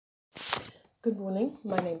Good morning,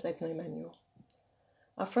 my name's Edna Emmanuel.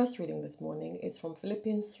 Our first reading this morning is from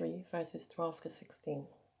Philippians 3, verses 12 to 16.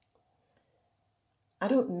 I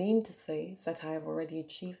don't mean to say that I have already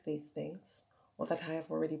achieved these things, or that I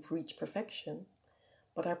have already reached perfection,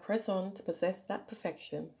 but I press on to possess that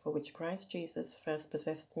perfection for which Christ Jesus first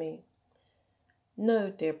possessed me.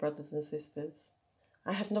 No, dear brothers and sisters,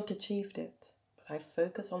 I have not achieved it, but I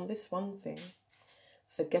focus on this one thing,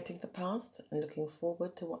 forgetting the past and looking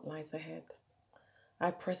forward to what lies ahead. I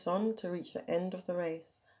press on to reach the end of the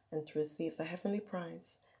race and to receive the heavenly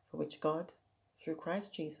prize for which God, through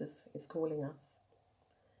Christ Jesus, is calling us.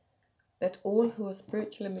 Let all who are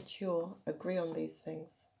spiritually mature agree on these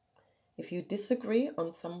things. If you disagree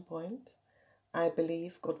on some point, I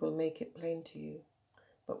believe God will make it plain to you,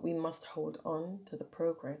 but we must hold on to the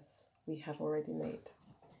progress we have already made.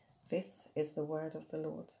 This is the word of the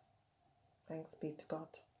Lord. Thanks be to God.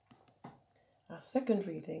 Our second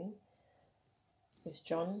reading is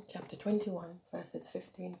John chapter 21, verses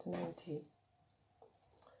 15 to 19.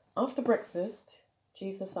 After breakfast,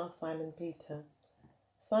 Jesus asked Simon Peter,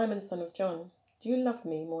 "Simon, son of John, do you love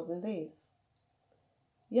me more than these?"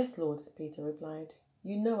 "Yes, Lord," Peter replied.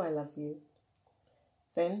 "You know I love you."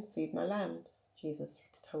 "Then feed my lambs," Jesus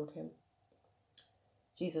told him.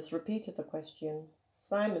 Jesus repeated the question,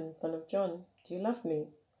 "Simon, son of John, do you love me?"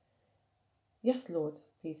 "Yes, Lord,"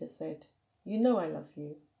 Peter said. "You know I love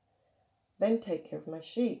you." "Then take care of my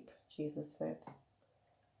sheep," Jesus said.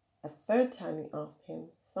 A third time he asked him,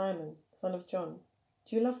 "Simon, son of John,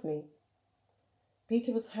 do you love me?"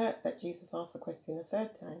 Peter was hurt that Jesus asked the question a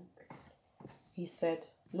third time. He said,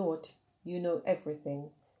 "Lord, you know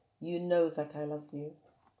everything. You know that I love you."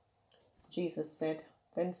 Jesus said,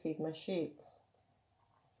 "Then feed my sheep."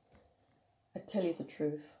 I tell you the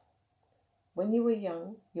truth. When you were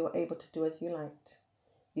young, you were able to do as you liked.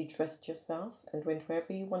 You dressed yourself and went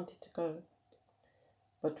wherever you wanted to go.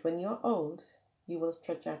 But when you're old, you will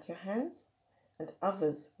stretch out your hands, and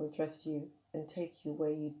others will dress you and take you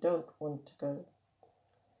where you don't want to go.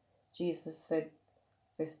 Jesus said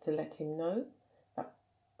this to let him know that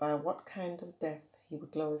by what kind of death he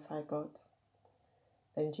would glorify God.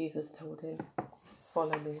 Then Jesus told him,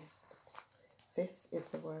 "Follow me." This is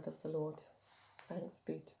the word of the Lord. Thanks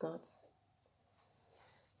be to God.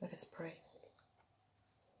 Let us pray.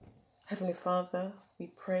 Heavenly Father, we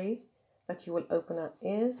pray that you will open our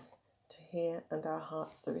ears to hear and our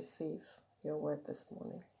hearts to receive your word this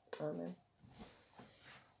morning. Amen.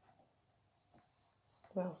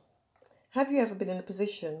 Well, have you ever been in a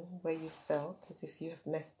position where you felt as if you have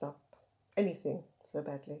messed up anything so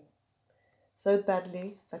badly? So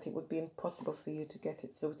badly that it would be impossible for you to get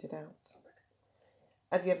it sorted out?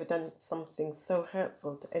 Have you ever done something so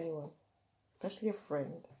hurtful to anyone, especially a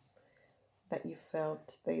friend, that you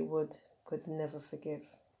felt they could never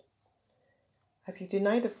forgive? Have you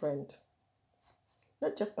denied a friend,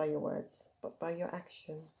 not just by your words, but by your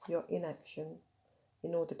action, your inaction,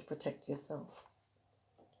 in order to protect yourself?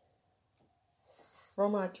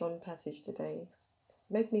 From our John passage today,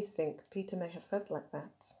 made me think Peter may have felt like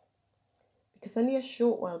that, because only a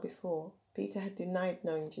short while before, Peter had denied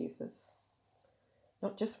knowing Jesus,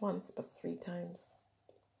 not just once, but 3 times.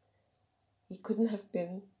 It couldn't have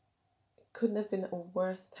been a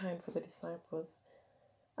worse time for the disciples.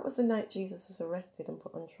 That was the night Jesus was arrested and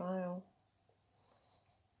put on trial.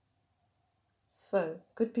 So,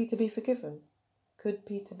 could Peter be forgiven? Could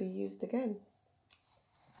Peter be used again?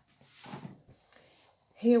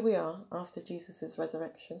 Here we are after Jesus'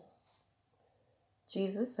 resurrection.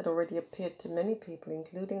 Jesus had already appeared to many people,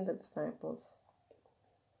 including the disciples.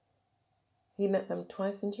 He met them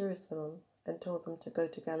twice in Jerusalem and told them to go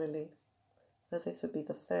to Galilee. So this would be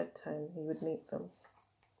the 3rd time he would meet them.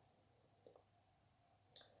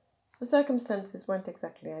 The circumstances weren't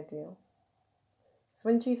exactly ideal. So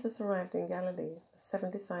when Jesus arrived in Galilee, the 7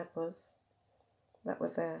 disciples that were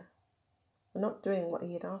there were not doing what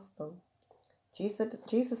he had asked them.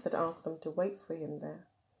 Jesus had asked them to wait for him there.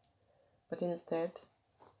 But instead,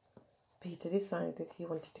 Peter decided he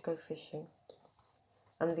wanted to go fishing,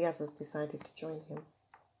 and the others decided to join him.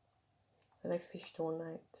 So they fished all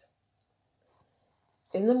night.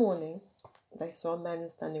 In the morning, they saw a man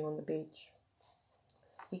standing on the beach.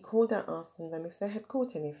 He called out, asking them if they had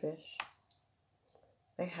caught any fish.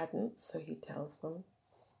 They hadn't, so he tells them,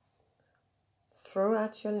 "Throw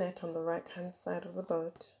out your net on the right-hand side of the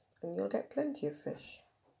boat, and you'll get plenty of fish."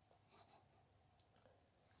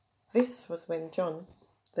 This was when John,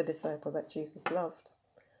 the disciple that Jesus loved,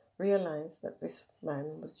 realized that this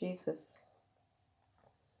man was Jesus.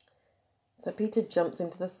 So Peter jumps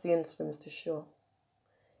into the sea and swims to shore.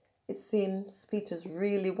 It seems Peter's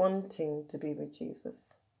really wanting to be with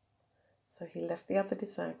Jesus. So he left the other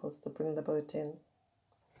disciples to bring the boat in,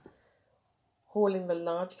 hauling the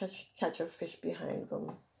large catch of fish behind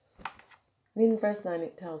them. And in verse 9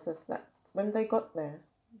 it tells us that when they got there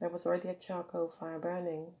was already a charcoal fire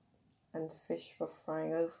burning, and fish were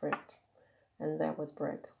frying over it, and there was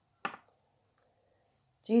bread.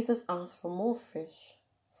 Jesus asked for more fish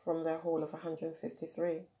from their haul of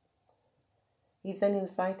 153. He then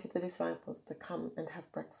invited the disciples to come and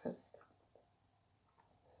have breakfast.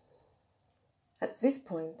 At this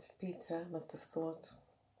point, Peter must have thought,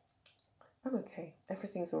 I'm okay,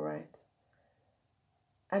 everything's all right.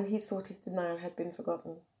 And he thought his denial had been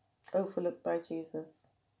forgotten, overlooked by Jesus.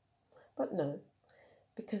 But no,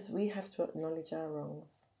 because we have to acknowledge our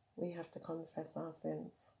wrongs. We have to confess our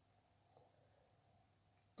sins.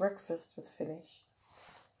 Breakfast was finished.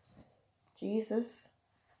 Jesus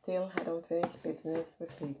still had unfinished business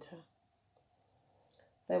with Peter.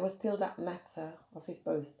 There was still that matter of his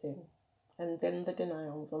boasting, and then the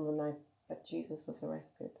denials on the night that Jesus was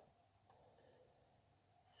arrested.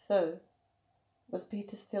 So, was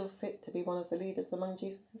Peter still fit to be one of the leaders among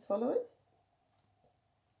Jesus' followers?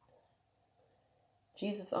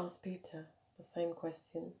 Jesus asked Peter the same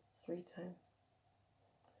question 3 times.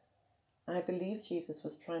 I believe Jesus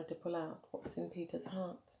was trying to pull out what was in Peter's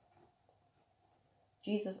heart.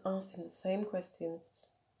 Jesus asked him the same questions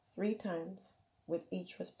 3 times. With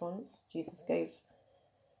each response, Jesus gave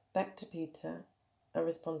back to Peter a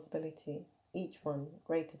responsibility, each one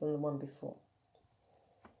greater than the one before.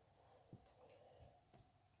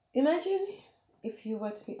 Imagine if you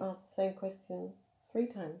were to be asked the same question 3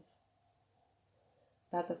 times.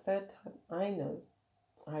 By the 3rd time, I know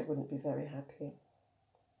I wouldn't be very happy.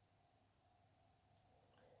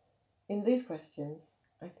 In these questions,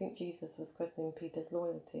 I think Jesus was questioning Peter's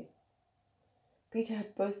loyalty. Peter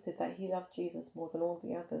had boasted that he loved Jesus more than all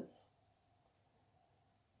the others.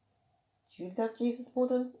 Do you love Jesus more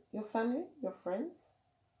than your family, your friends?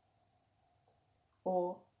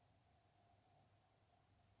 Or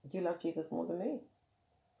do you love Jesus more than me?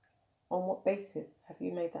 On what basis have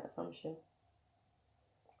you made that assumption?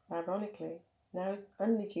 Ironically, now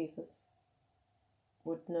only Jesus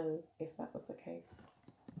would know if that was the case.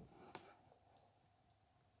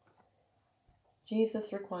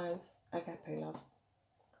 Jesus requires agape love,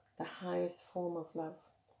 the highest form of love,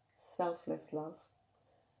 selfless love,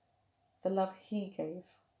 the love he gave,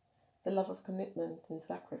 the love of commitment and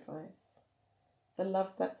sacrifice, the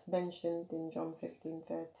love that's mentioned in John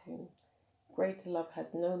 15:13. Greater love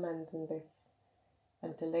has no man than this,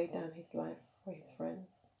 and to lay down his life for his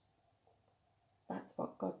friends. That's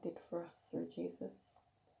what God did for us through Jesus.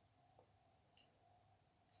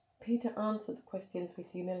 Peter answered the questions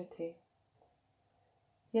with humility.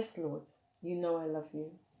 Yes, Lord, you know I love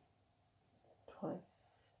you.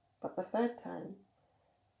 Twice. But the 3rd time,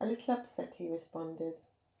 a little upset, he responded,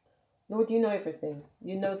 Lord, you know everything.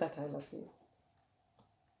 You know that I love you.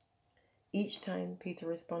 Each time Peter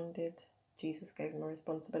responded, Jesus gave him a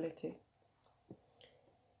responsibility.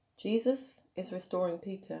 Jesus is restoring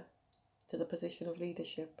Peter to the position of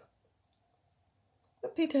leadership.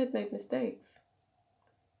 But Peter had made mistakes.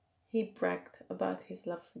 He bragged about his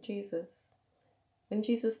love for Jesus. When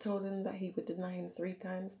Jesus told him that he would deny him 3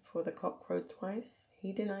 times before the cock crowed twice,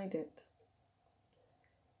 he denied it.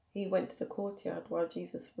 He went to the courtyard while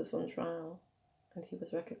Jesus was on trial, and he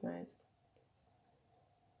was recognized.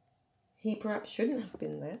 He perhaps shouldn't have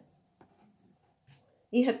been there.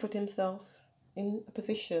 He had put himself in a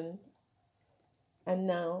position and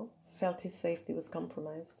now felt his safety was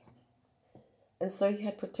compromised. And so he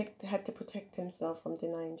had to protect himself from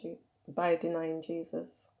denying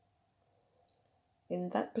Jesus. In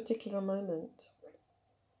that particular moment,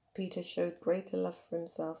 Peter showed greater love for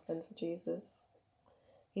himself than for Jesus.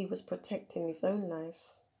 He was protecting his own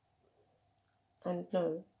life. And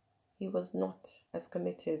no, he was not as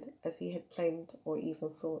committed as he had claimed or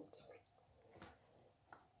even thought.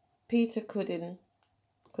 Peter could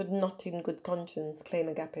not in good conscience claim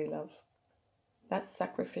agape love. That's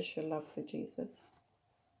sacrificial love for Jesus.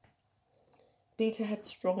 Peter had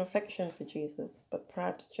strong affection for Jesus, but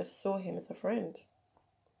perhaps just saw him as a friend.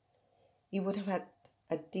 He would have had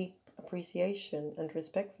a deep appreciation and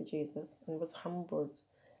respect for Jesus and was humbled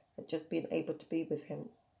at just being able to be with him.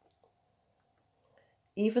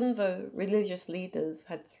 Even though religious leaders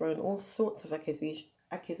had thrown all sorts of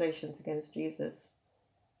accusations against Jesus,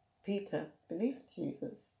 Peter believed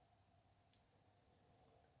Jesus.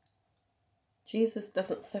 Jesus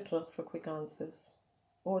doesn't settle for quick answers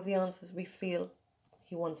or the answers we feel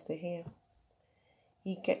he wants to hear.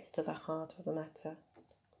 He gets to the heart of the matter.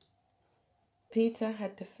 Peter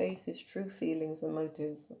had to face his true feelings and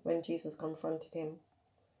motives when Jesus confronted him.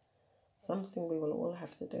 something we will all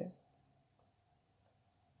have to do.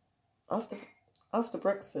 After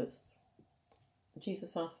breakfast,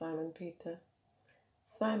 Jesus asked Simon Peter,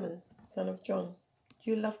 "Simon, son of John,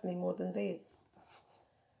 do you love me more than these?"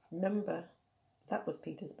 Remember, that was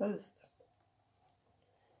Peter's boast.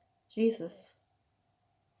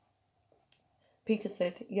 Peter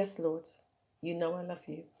said, "Yes, Lord, you know I love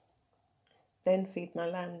you." "Then feed my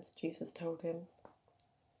lambs," Jesus told him.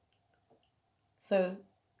 So,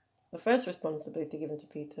 the first responsibility given to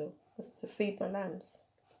Peter was to feed my lambs.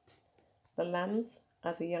 The lambs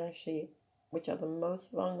are the young sheep, which are the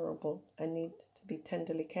most vulnerable and need to be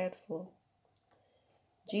tenderly cared for.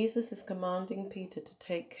 Jesus is commanding Peter to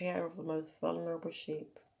take care of the most vulnerable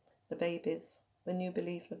sheep, the babies, the new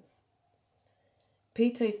believers.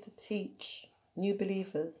 Peter is to teach new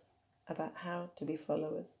believers about how to be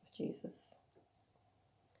followers of Jesus.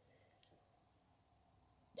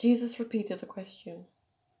 Jesus repeated the question,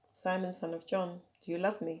 "Simon, son of John, do you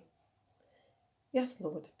love me?" "Yes,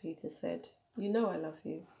 Lord," Peter said, "you know I love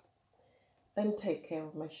you." "Then take care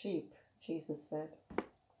of my sheep," Jesus said.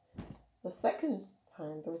 The second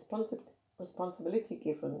time, the responsibility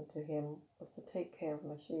given to him was to take care of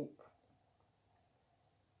my sheep.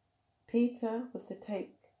 Peter was to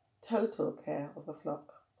take total care of the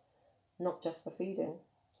flock, not just the feeding.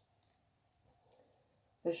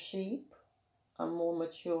 The sheep are more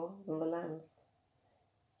mature than the lambs.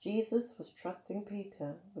 Jesus was trusting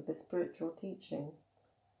Peter with the spiritual teaching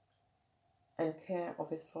and care of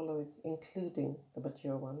his followers, including the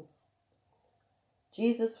mature ones.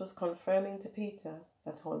 Jesus was confirming to Peter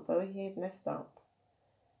that although he had messed up,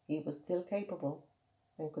 he was still capable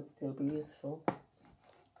and could still be useful.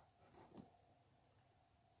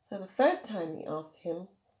 So the third time he asked him,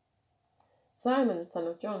 "Simon, son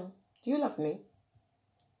of John, do you love me?"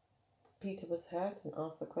 Peter was hurt and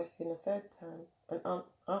asked the question a third time.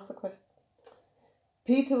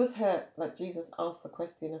 Peter was hurt that Jesus asked the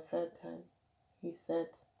question a third time. He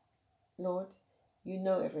said, "Lord, you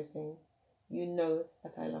know everything. You know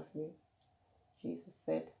that I love you." Jesus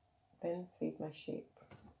said, "Then feed my sheep."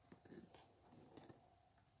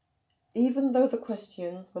 Even though the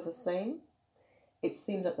questions were the same, it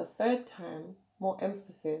seemed that the third time more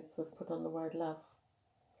emphasis was put on the word love.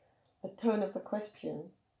 The tone of the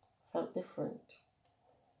question felt different.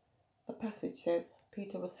 The passage says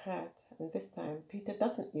Peter was hurt, and this time Peter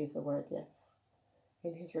doesn't use the word yes.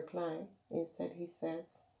 In his reply, instead he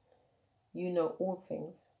says, "You know all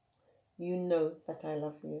things. You know that I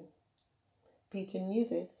love you." Peter knew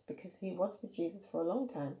this because he was with Jesus for a long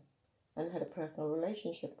time and had a personal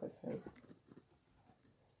relationship with him.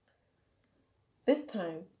 This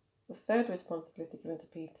time, the third responsibility given to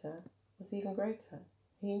Peter was even greater.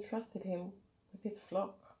 He entrusted him with his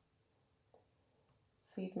flock.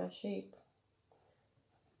 "Feed my sheep."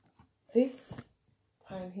 This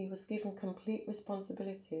time he was given complete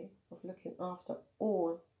responsibility of looking after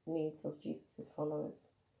all needs of Jesus' followers.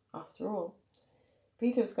 After all,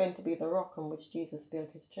 Peter was going to be the rock on which Jesus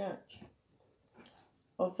built his church.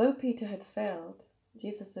 Although Peter had failed,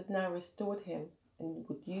 Jesus had now restored him and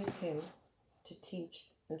would use him to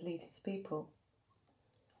teach and lead his people.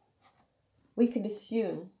 We can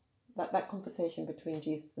assume that conversation between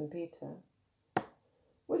Jesus and Peter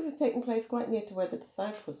would have taken place quite near to where the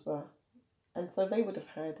disciples were, and so they would have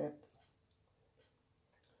heard it.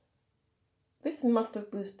 This must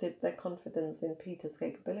have boosted their confidence in Peter's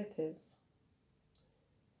capabilities,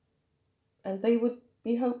 and they would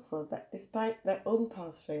be hopeful that despite their own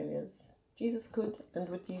past failures, Jesus could and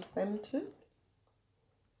would use them too.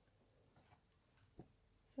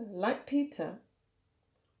 So, like Peter,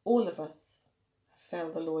 all of us have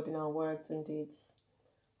failed the Lord in our words and deeds.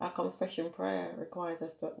 Our confession prayer requires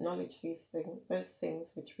us to acknowledge those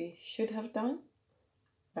things which we should have done,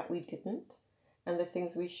 that we didn't, and the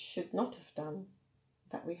things we should not have done,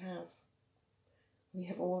 that we have. We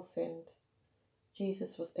have all sinned.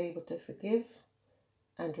 Jesus was able to forgive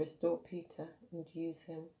and restore Peter and use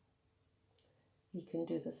him. He can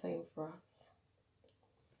do the same for us.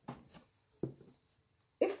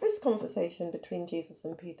 If this conversation between Jesus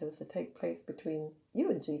and Peter was to take place between you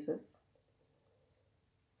and Jesus,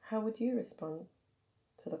 how would you respond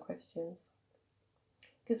to the questions?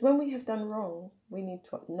 Because when we have done wrong, we need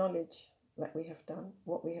to acknowledge that we have done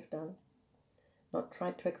what we have done, not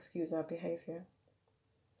try to excuse our behavior.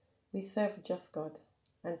 We serve a just God,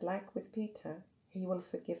 and like with Peter, he will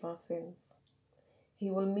forgive our sins.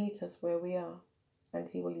 He will meet us where we are, and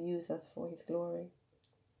he will use us for his glory.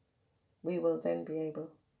 We will then be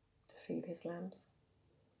able to feed his lambs.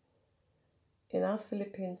 In our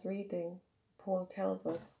Philippians reading, Paul tells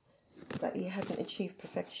us that he hadn't achieved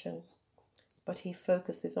perfection, but he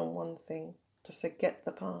focuses on one thing, to forget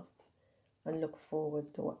the past and look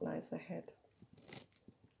forward to what lies ahead.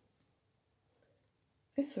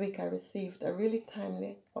 This week I received a really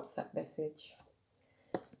timely WhatsApp message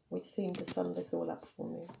which seemed to sum this all up for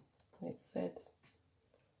me. It said,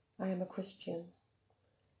 I am a Christian.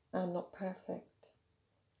 I am not perfect.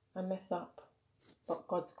 I mess up, but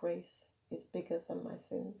God's grace is bigger than my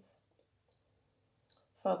sins.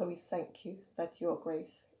 Father, we thank you that your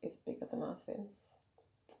grace is bigger than our sins.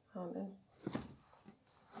 Amen.